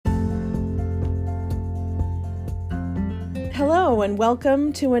Hello, and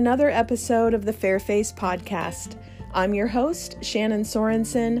welcome to another episode of the Fairface Podcast. I'm your host, Shannon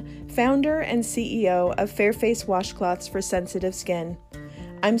Sorensen, founder and CEO of Fairface Washcloths for Sensitive Skin.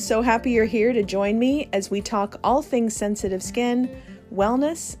 I'm so happy you're here to join me as we talk all things sensitive skin,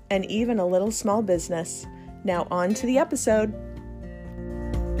 wellness, and even a little small business. Now on to the episode.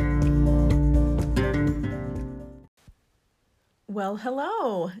 Well,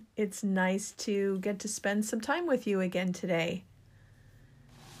 hello. It's nice to get to spend some time with you again today.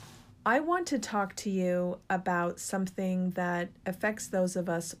 I want to talk to you about something that affects those of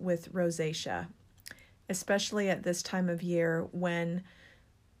us with rosacea, especially at this time of year when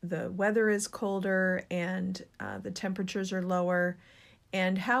the weather is colder and the temperatures are lower,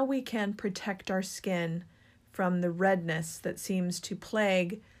 and how we can protect our skin from the redness that seems to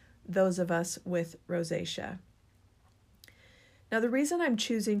plague those of us with rosacea. Now, the reason I'm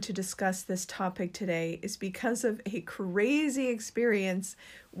choosing to discuss this topic today is because of a crazy experience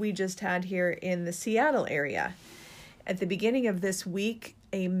we just had here in the Seattle area. At the beginning of this week,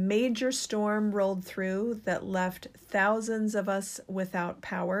 a major storm rolled through that left thousands of us without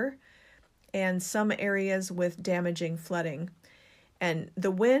power and some areas with damaging flooding. And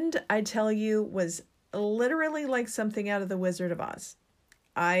the wind, I tell you, was literally like something out of the Wizard of Oz.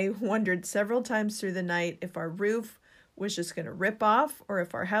 I wondered several times through the night if our roof was just going to rip off, or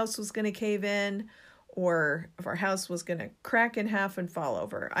if our house was going to cave in, or if our house was going to crack in half and fall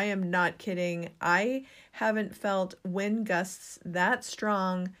over. I am not kidding. I haven't felt wind gusts that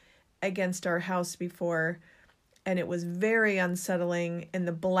strong against our house before, and it was very unsettling in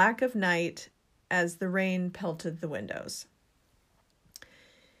the black of night as the rain pelted the windows.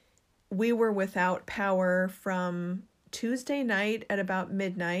 We were without power from Tuesday night at about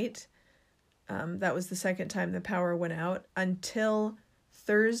midnight. That was the second time the power went out, until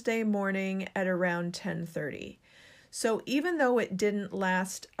Thursday morning at around 10:30. So even though it didn't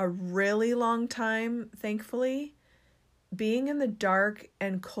last a really long time, thankfully, being in the dark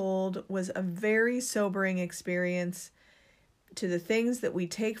and cold was a very sobering experience to the things that we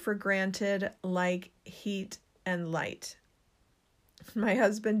take for granted, like heat and light. My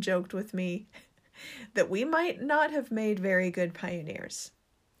husband joked with me that we might not have made very good pioneers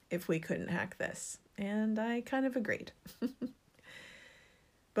if we couldn't hack this. And I kind of agreed.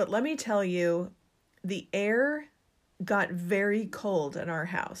 But let me tell you, the air got very cold in our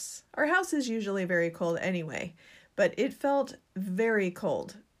house. Our house is usually very cold anyway, but it felt very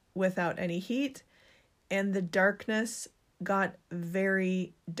cold without any heat, and the darkness got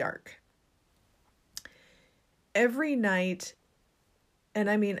very dark. Every night, and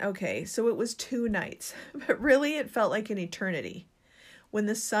I mean, okay, so it was 2 nights, but really it felt like an eternity. When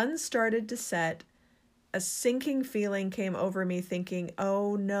the sun started to set, a sinking feeling came over me thinking,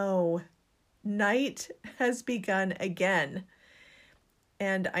 oh no, night has begun again.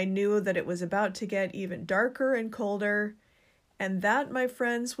 And I knew that it was about to get even darker and colder. And that, my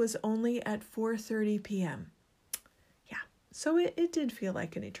friends, was only at 4:30 p.m. Yeah, so it did feel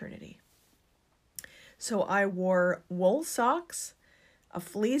like an eternity. So I wore wool socks, a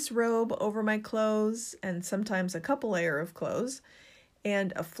fleece robe over my clothes, and sometimes a couple layer of clothes,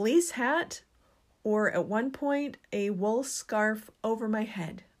 and a fleece hat, or at one point, a wool scarf over my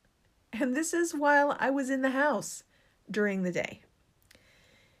head. And this is while I was in the house during the day.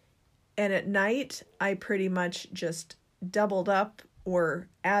 And at night, I pretty much just doubled up or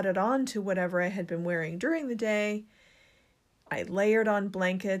added on to whatever I had been wearing during the day. I layered on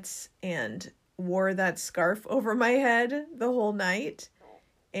blankets and wore that scarf over my head the whole night.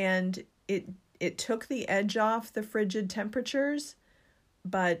 And it took the edge off the frigid temperatures,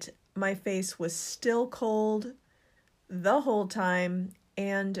 but my face was still cold the whole time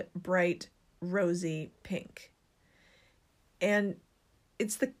and bright rosy pink. And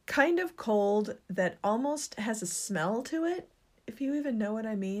it's the kind of cold that almost has a smell to it, if you even know what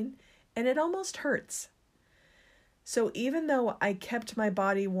I mean, and it almost hurts. So even though I kept my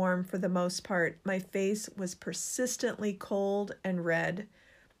body warm for the most part, my face was persistently cold and red,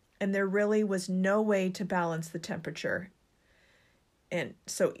 and there really was no way to balance the temperature. And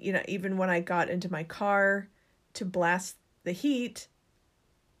so, even when I got into my car to blast the heat,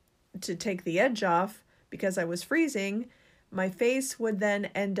 to take the edge off because I was freezing, my face would then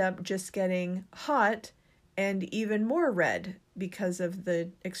end up just getting hot and even more red because of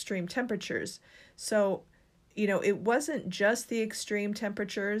the extreme temperatures. So, it wasn't just the extreme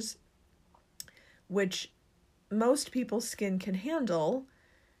temperatures, which most people's skin can handle.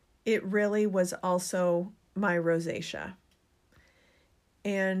 It really was also my rosacea.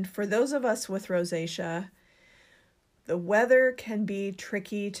 And for those of us with rosacea, the weather can be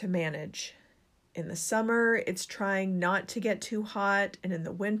tricky to manage. In the summer, it's trying not to get too hot, and in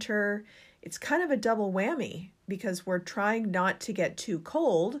the winter, it's kind of a double whammy because we're trying not to get too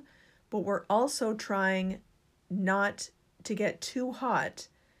cold, but we're also trying not to get too hot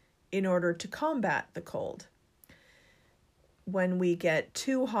in order to combat the cold. When we get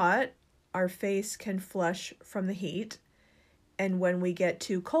too hot, our face can flush from the heat, and when we get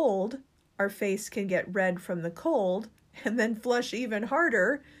too cold, our face can get red from the cold and then flush even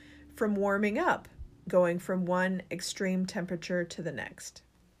harder from warming up, going from one extreme temperature to the next.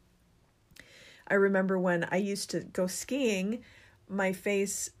 I remember when I used to go skiing, my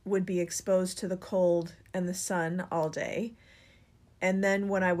face would be exposed to the cold and the sun all day. And then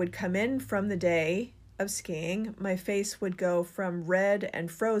when I would come in from the day of skiing, my face would go from red and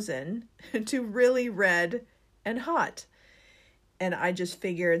frozen to really red and hot. And I just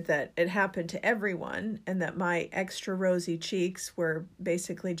figured that it happened to everyone and that my extra rosy cheeks were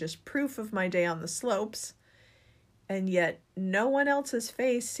basically just proof of my day on the slopes. And yet no one else's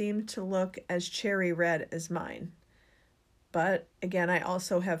face seemed to look as cherry red as mine. But again, I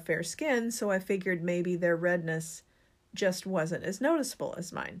also have fair skin, so I figured maybe their redness just wasn't as noticeable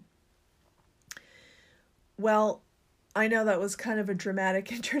as mine. Well, I know that was kind of a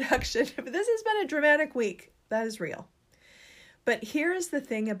dramatic introduction, but this has been a dramatic week. That is real. But here's the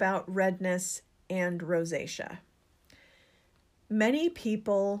thing about redness and rosacea. Many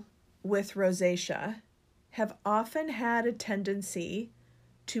people with rosacea have often had a tendency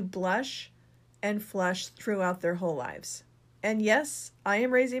to blush and flush throughout their whole lives. And yes, I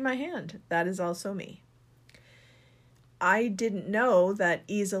am raising my hand. That is also me. I didn't know that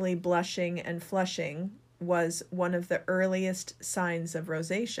easily blushing and flushing was one of the earliest signs of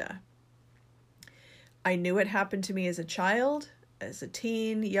rosacea. I knew it happened to me as a child, as a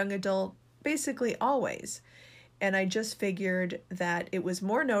teen, young adult, basically always. And I just figured that it was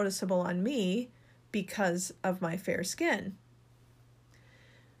more noticeable on me because of my fair skin.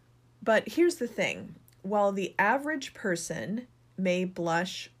 But here's the thing. While the average person may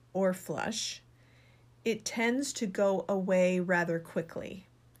blush or flush, it tends to go away rather quickly.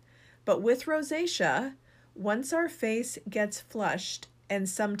 But with rosacea, once our face gets flushed, and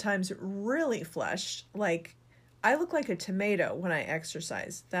sometimes really flushed, like I look like a tomato when I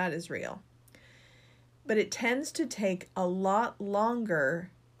exercise, that is real. But it tends to take a lot longer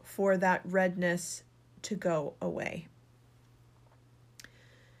for that redness to go away.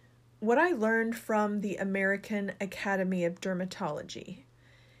 What I learned from the American Academy of Dermatology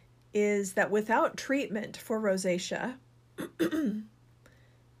is that without treatment for rosacea,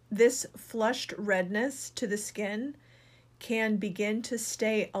 this flushed redness to the skin can begin to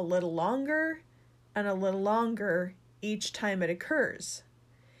stay a little longer and a little longer each time it occurs.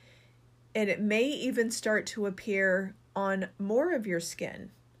 And it may even start to appear on more of your skin.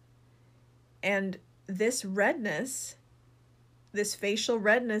 And this redness, this facial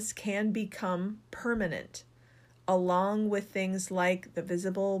redness, can become permanent, along with things like the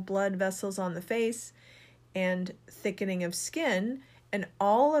visible blood vessels on the face and thickening of skin. And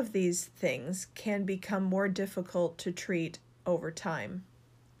all of these things can become more difficult to treat over time.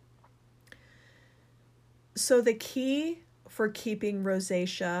 So the key for keeping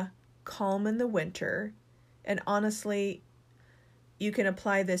rosacea calm in the winter, and honestly, you can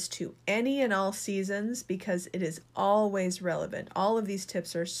apply this to any and all seasons because it is always relevant. All of these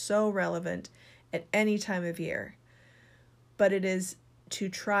tips are so relevant at any time of year. But it is to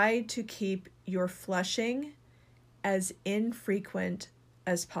try to keep your flushing as infrequent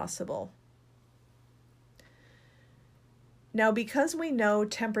as possible. Now, because we know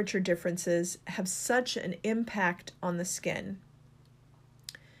temperature differences have such an impact on the skin,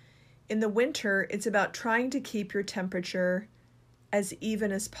 in the winter, it's about trying to keep your temperature as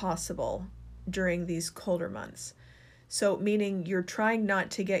even as possible during these colder months. So, meaning you're trying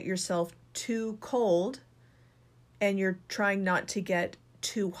not to get yourself too cold and you're trying not to get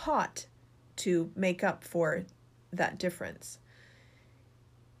too hot to make up for that difference.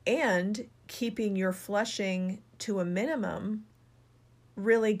 And keeping your flushing to a minimum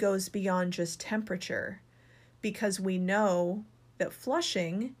really goes beyond just temperature, because we know that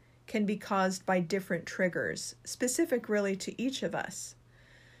flushing can be caused by different triggers, specific really to each of us.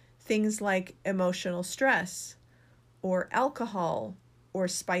 Things like emotional stress, or alcohol, or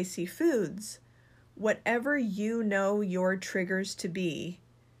spicy foods, whatever you know your triggers to be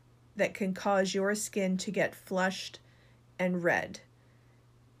that can cause your skin to get flushed and red,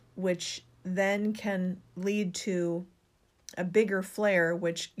 which then can lead to a bigger flare,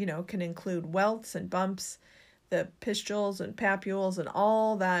 which, can include welts and bumps, the pustules and papules and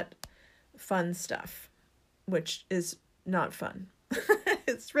all that fun stuff, which is not fun.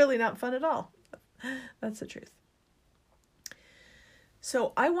 It's really not fun at all. That's the truth.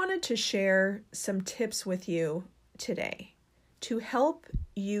 So I wanted to share some tips with you today to help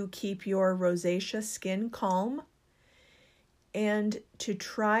you keep your rosacea skin calm and to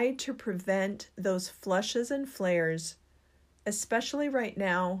try to prevent those flushes and flares, especially right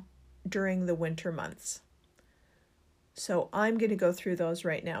now during the winter months. So I'm going to go through those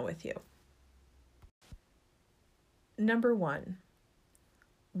right now with you. Number 1,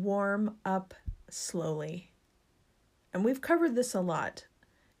 warm up slowly. And we've covered this a lot.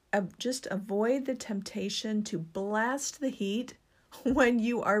 Just avoid the temptation to blast the heat when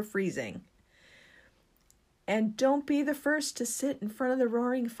you are freezing. And don't be the first to sit in front of the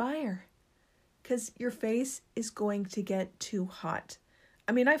roaring fire, because your face is going to get too hot.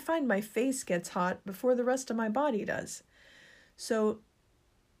 I mean, I find my face gets hot before the rest of my body does. So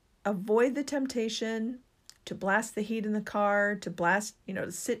avoid the temptation to blast the heat in the car,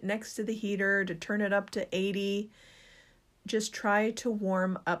 to sit next to the heater, to turn it up to 80. Just try to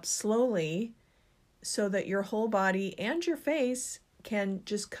warm up slowly so that your whole body and your face can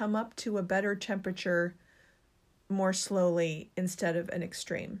just come up to a better temperature more slowly instead of an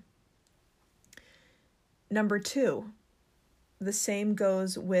extreme. Number 2, the same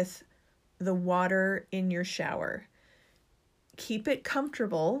goes with the water in your shower. Keep it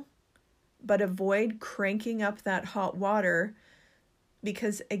comfortable, but avoid cranking up that hot water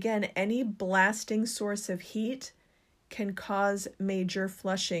because, again, any blasting source of heat can cause major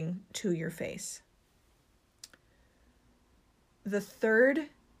flushing to your face. The third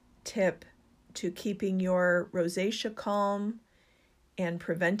tip to keeping your rosacea calm and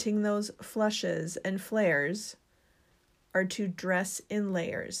preventing those flushes and flares are to dress in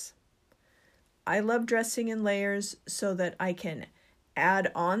layers. I love dressing in layers so that I can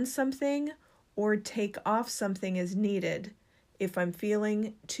add on something or take off something as needed if I'm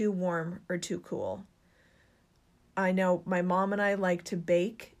feeling too warm or too cool. I know my mom and I like to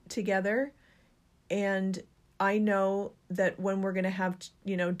bake together, and I know that when we're going to have,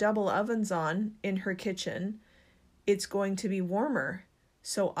 double ovens on in her kitchen, it's going to be warmer.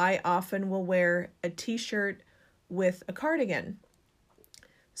 So I often will wear a t-shirt with a cardigan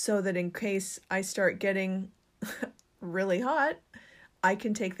so that in case I start getting really hot, I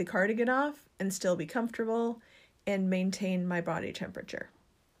can take the cardigan off and still be comfortable and maintain my body temperature.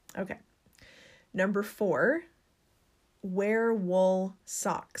 Okay. Number 4, wear wool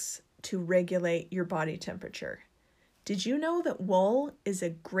socks to regulate your body temperature. Did you know that wool is a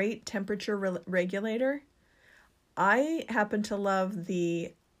great temperature regulator? I happen to love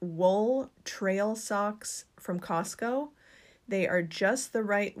the wool trail socks from Costco. They are just the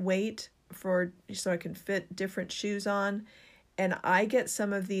right weight so I can fit different shoes on. And I get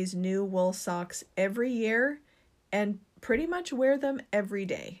some of these new wool socks every year and pretty much wear them every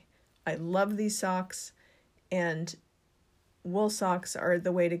day. I love these socks, and wool socks are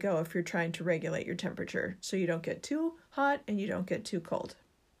the way to go if you're trying to regulate your temperature so you don't get too hot and you don't get too cold.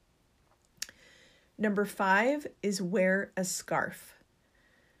 Number 5 is wear a scarf.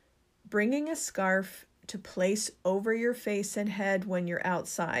 Bringing a scarf to place over your face and head when you're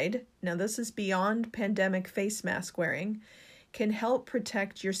outside, now this is beyond pandemic face mask wearing, can help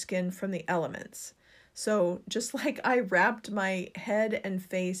protect your skin from the elements. So just like I wrapped my head and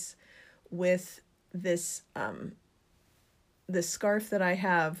face with this scarf that I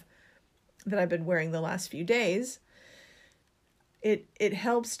have that I've been wearing the last few days, it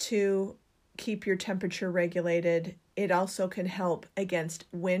helps to keep your temperature regulated. It also can help against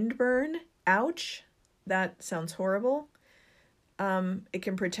windburn. Ouch, that sounds horrible. It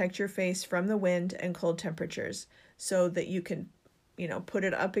can protect your face from the wind and cold temperatures so that you can, put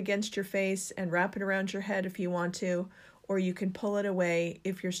it up against your face and wrap it around your head if you want to, or you can pull it away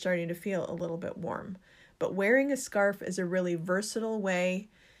if you're starting to feel a little bit warm. But wearing a scarf is a really versatile way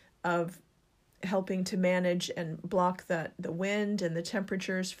of helping to manage and block the wind and the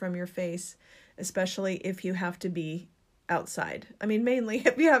temperatures from your face, especially if you have to be outside. I mean, mainly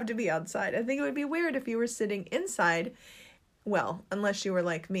if you have to be outside. I think it would be weird if you were sitting inside, well, unless you were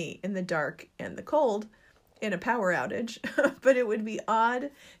like me in the dark and the cold in a power outage, but it would be odd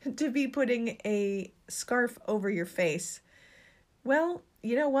to be putting a scarf over your face. Well,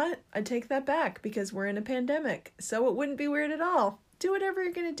 you know what? I take that back because we're in a pandemic, so it wouldn't be weird at all. Do whatever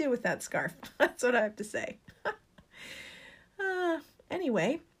you're going to do with that scarf. That's what I have to say.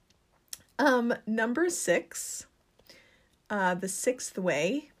 Anyway, number 6, the 6th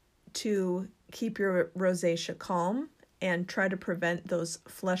way to keep your rosacea calm and try to prevent those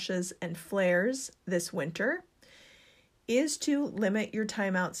flushes and flares this winter is to limit your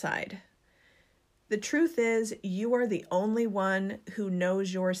time outside. The truth is, you are the only one who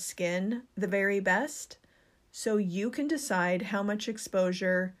knows your skin the very best, so you can decide how much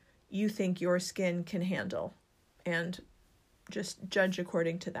exposure you think your skin can handle, and just judge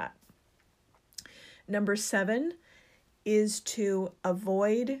according to that. Number 7 is to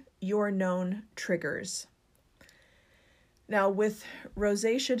avoid your known triggers. Now, with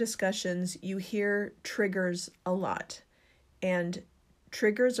rosacea discussions, you hear triggers a lot, and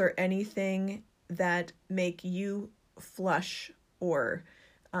triggers are anything that make you flush or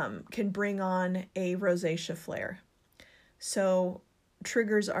can bring on a rosacea flare. So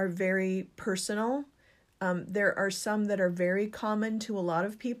triggers are very personal. There are some that are very common to a lot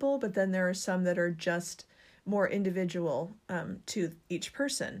of people, but then there are some that are just more individual to each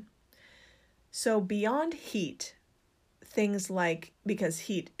person. So beyond heat, things like, because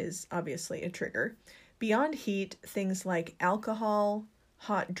heat is obviously a trigger, beyond heat, things like alcohol,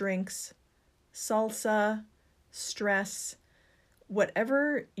 hot drinks, salsa, stress,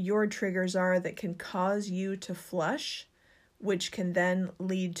 whatever your triggers are that can cause you to flush, which can then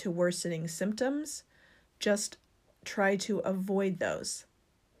lead to worsening symptoms, just try to avoid those,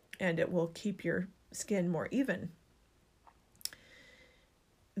 and it will keep your skin more even.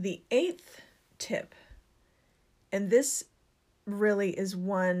 The 8th tip, and this really is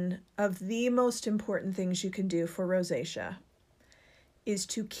one of the most important things you can do for rosacea, is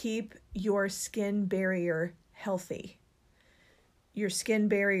to keep your skin barrier healthy. Your skin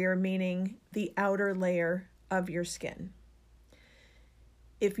barrier meaning the outer layer of your skin.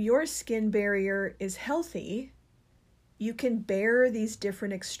 If your skin barrier is healthy, you can bear these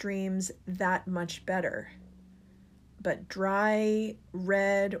different extremes that much better. But dry,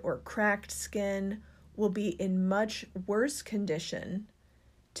 red, or cracked skin will be in much worse condition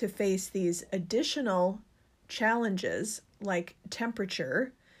to face these additional challenges like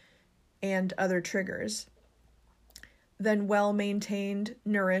temperature and other triggers than well-maintained,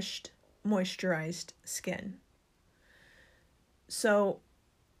 nourished, moisturized skin. So,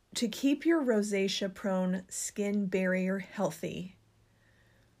 to keep your rosacea-prone skin barrier healthy,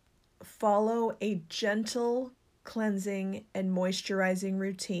 follow a gentle cleansing and moisturizing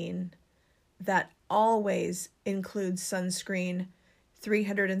routine that always includes sunscreen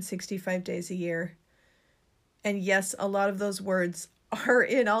 365 days a year. And yes, a lot of those words are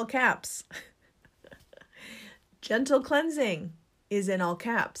in all caps. Gentle cleansing is in all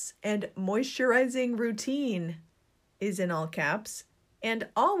caps, and moisturizing routine is in all caps, and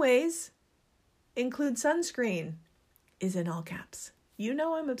always include sunscreen is in all caps. You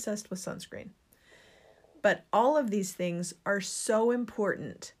know I'm obsessed with sunscreen. But all of these things are so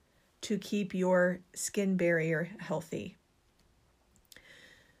important to keep your skin barrier healthy.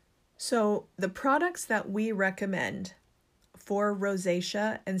 So the products that we recommend for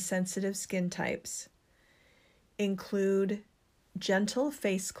rosacea and sensitive skin types include gentle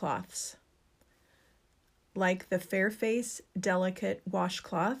face cloths, like the Fairface Delicate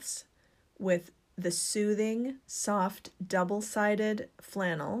washcloths with the soothing, soft, double-sided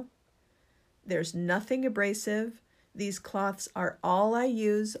flannel. There's nothing abrasive. These cloths are all I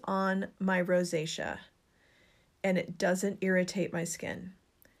use on my rosacea, and it doesn't irritate my skin.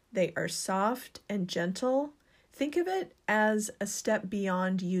 They are soft and gentle. Think of it as a step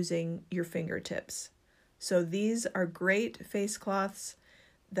beyond using your fingertips. So these are great face cloths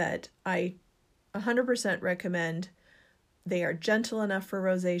that I 100% recommend. They are gentle enough for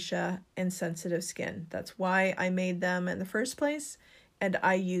rosacea and sensitive skin. That's why I made them in the first place, and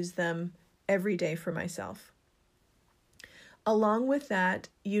I use them every day for myself. Along with that,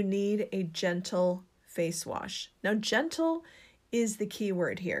 you need a gentle face wash. Now, gentle is the key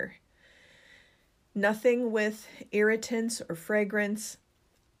word here. Nothing with irritants or fragrance.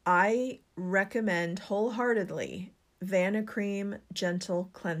 I recommend wholeheartedly Vanicream Gentle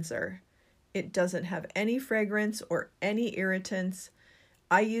Cleanser. It doesn't have any fragrance or any irritants.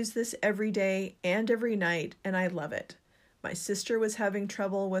 I use this every day and every night, and I love it. My sister was having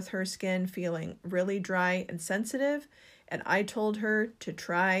trouble with her skin feeling really dry and sensitive, and I told her to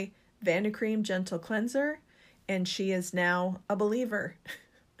try Vanicream Gentle Cleanser, and she is now a believer.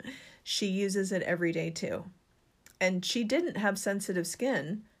 She uses it every day too. And she didn't have sensitive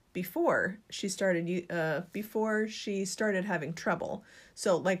skin before she started having trouble.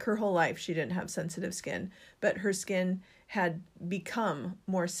 So like her whole life she didn't have sensitive skin, but her skin had become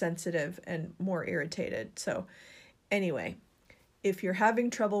more sensitive and more irritated. So anyway, if you're having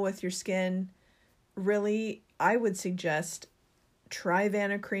trouble with your skin, really I would suggest try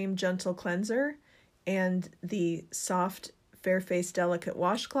Vanicream Gentle Cleanser and the soft Fairface Delicate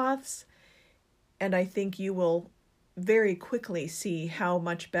washcloths, and I think you will very quickly see how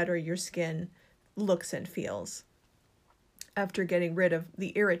much better your skin looks and feels after getting rid of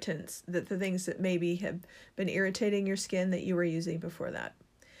the irritants, the things that maybe have been irritating your skin that you were using before that.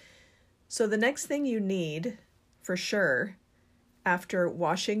 So the next thing you need, for sure, after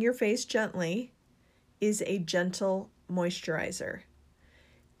washing your face gently, is a gentle moisturizer.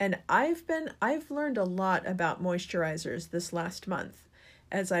 And I've learned a lot about moisturizers this last month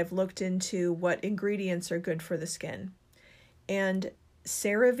as I've looked into what ingredients are good for the skin. And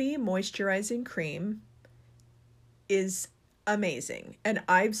CeraVe Moisturizing Cream is amazing. And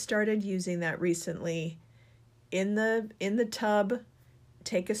I've started using that recently in the tub,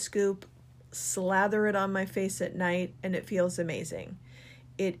 take a scoop, slather it on my face at night, and it feels amazing.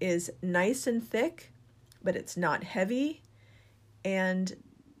 It is nice and thick, but it's not heavy. And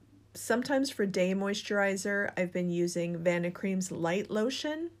sometimes for day moisturizer, I've been using Vanicream's Light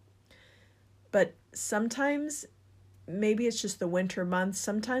Lotion. But sometimes, maybe it's just the winter months,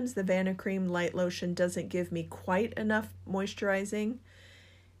 sometimes the Vanicream Light Lotion doesn't give me quite enough moisturizing.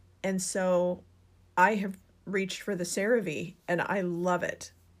 And so I have reached for the CeraVe, and I love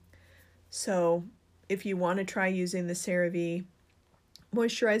it. So if you want to try using the CeraVe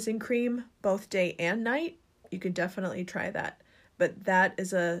moisturizing cream both day and night, you could definitely try that. But that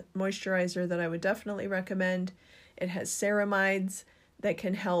is a moisturizer that I would definitely recommend. It has ceramides that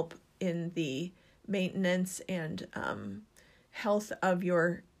can help in the maintenance and health of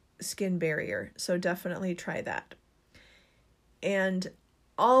your skin barrier. So definitely try that. And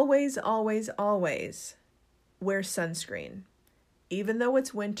always, always, always wear sunscreen. Even though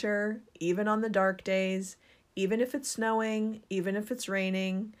it's winter, even on the dark days, even if it's snowing, even if it's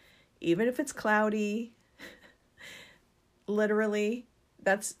raining, even if it's cloudy, literally,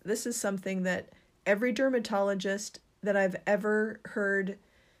 this is something that every dermatologist that I've ever heard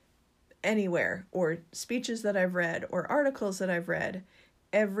anywhere, or speeches that I've read, or articles that I've read,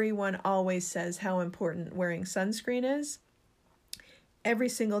 everyone always says how important wearing sunscreen is every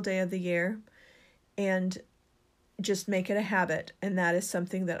single day of the year. And just make it a habit, and that is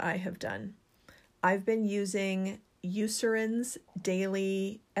something that I have done. I've been using Eucerin's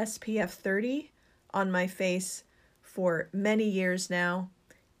Daily SPF 30 on my face for many years now,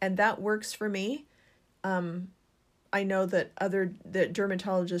 and that works for me. I know that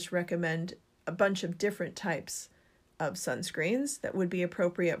dermatologists recommend a bunch of different types of sunscreens that would be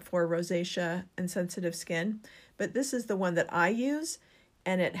appropriate for rosacea and sensitive skin, but this is the one that I use,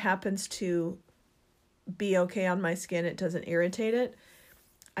 and it happens to be okay on my skin. It doesn't irritate it.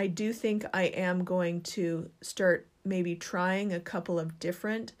 I do think I am going to start maybe trying a couple of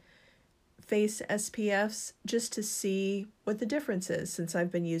different face SPFs just to see what the difference is, since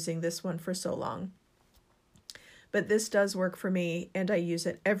I've been using this one for so long. But this does work for me, and I use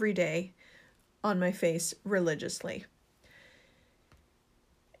it every day on my face religiously.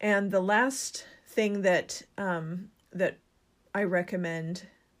 And the last thing that I recommend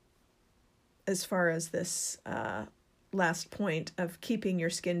as far as this last point of keeping your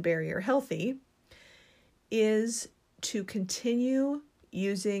skin barrier healthy is to continue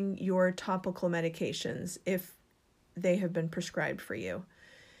using your topical medications if they have been prescribed for you.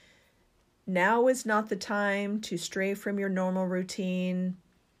 Now is not the time to stray from your normal routine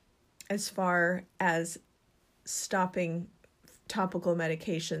as far as stopping topical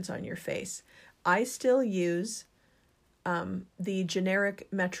medications on your face. I still use the generic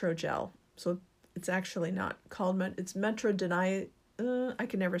Metrogel. So it's actually not called, it's Metrodinai. I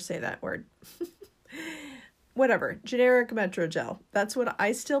can never say that word. Whatever, generic Metrogel. That's what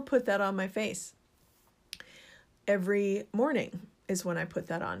I still put that on my face. Every morning is when I put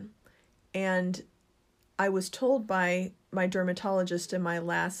that on. And I was told by my dermatologist in my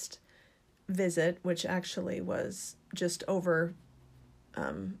last visit, which actually was just over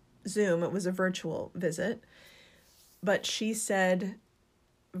Zoom. It was a virtual visit. But she said,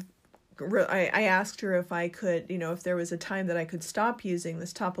 I asked her if I could, if there was a time that I could stop using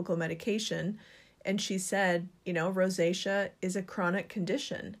this topical medication. And she said, rosacea is a chronic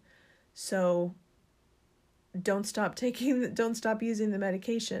condition. So don't stop using the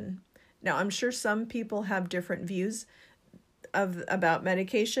medication. Now, I'm sure some people have different views about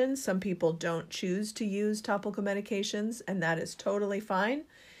medication. Some people don't choose to use topical medications, and that is totally fine.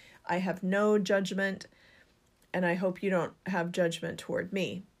 I have no judgment, and I hope you don't have judgment toward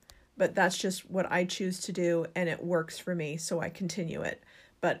me. But that's just what I choose to do, and it works for me, so I continue it.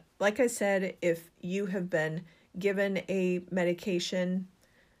 But like I said, if you have been given a medication,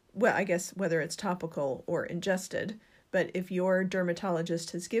 well, I guess whether it's topical or ingested, but if your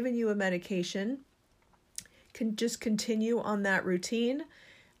dermatologist has given you a medication, can just continue on that routine.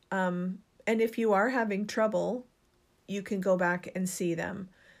 And if you are having trouble, you can go back and see them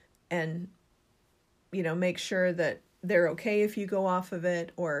and make sure that they're okay if you go off of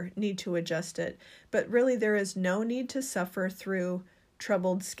it or need to adjust it. But really, there is no need to suffer through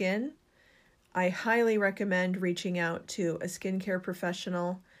troubled skin. I highly recommend reaching out to a skincare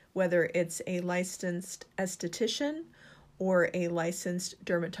professional, whether it's a licensed esthetician or a licensed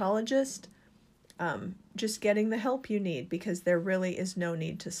dermatologist. Just getting the help you need, because there really is no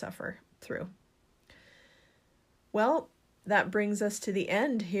need to suffer through. Well, that brings us to the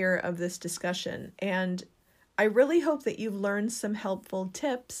end here of this discussion, and I really hope that you've learned some helpful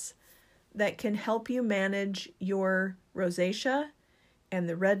tips that can help you manage your rosacea and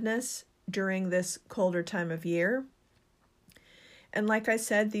the redness during this colder time of year. And like I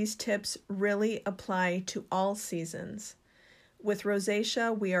said, these tips really apply to all seasons. With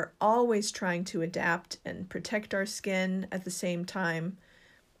rosacea, we are always trying to adapt and protect our skin at the same time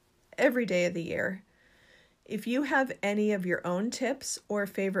every day of the year. If you have any of your own tips or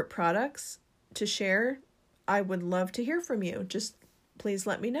favorite products to share, I would love to hear from you. Just please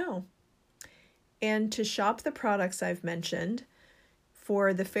let me know. And to shop the products I've mentioned,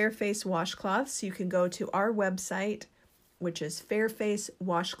 for the Fairface washcloths, you can go to our website, which is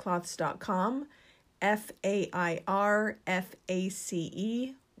fairfacewashcloths.com, FAIRFACE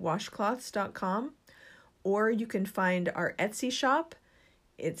washcloths.com, or you can find our Etsy shop.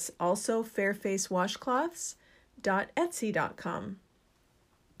 It's also fairfacewashcloths.etsy.com.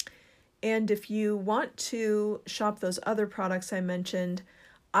 And if you want to shop those other products I mentioned,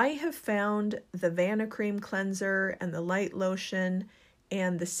 I have found the Vanicream cleanser and the light lotion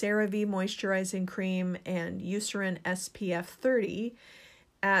and the CeraVe moisturizing cream and Eucerin SPF 30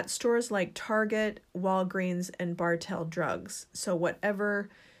 at stores like Target, Walgreens, and Bartell Drugs. So whatever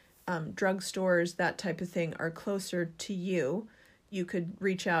drugstores, that type of thing, are closer to you, you could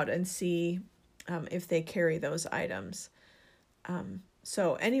reach out and see if they carry those items.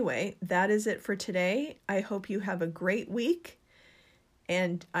 So anyway, that is it for today. I hope you have a great week,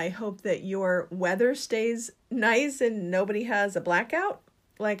 and I hope that your weather stays nice and nobody has a blackout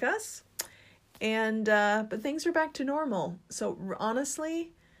like us. And but things are back to normal. So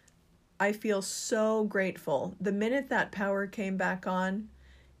honestly, I feel so grateful. The minute that power came back on,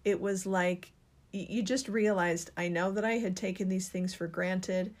 it was like you just realized, I know that I had taken these things for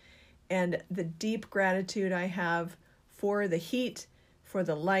granted, and the deep gratitude I have for the heat, for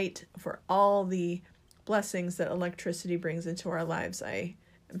the light, for all the blessings that electricity brings into our lives. I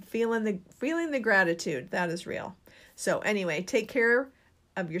am feeling the gratitude. That is real. So anyway, take care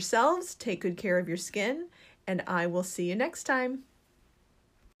of yourselves, take good care of your skin, and I will see you next time.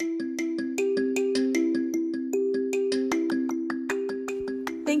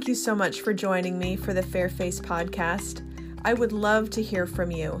 Thank you so much for joining me for the Fairface podcast. I would love to hear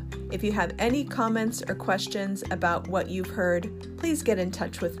from you. If you have any comments or questions about what you've heard, please get in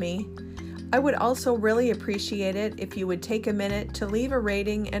touch with me. I would also really appreciate it if you would take a minute to leave a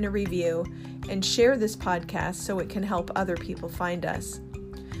rating and a review and share this podcast so it can help other people find us.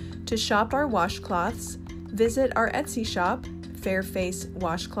 To shop our washcloths, visit our Etsy shop, Fairface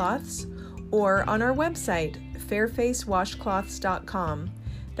Washcloths, or on our website, fairfacewashcloths.com.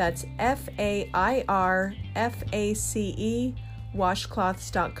 That's FAIRFACE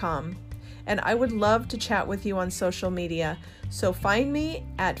washcloths.com. And I would love to chat with you on social media, so find me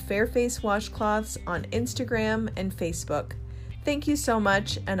at Fairface Washcloths on Instagram and Facebook. Thank you so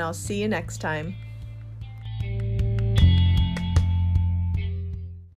much, and I'll see you next time.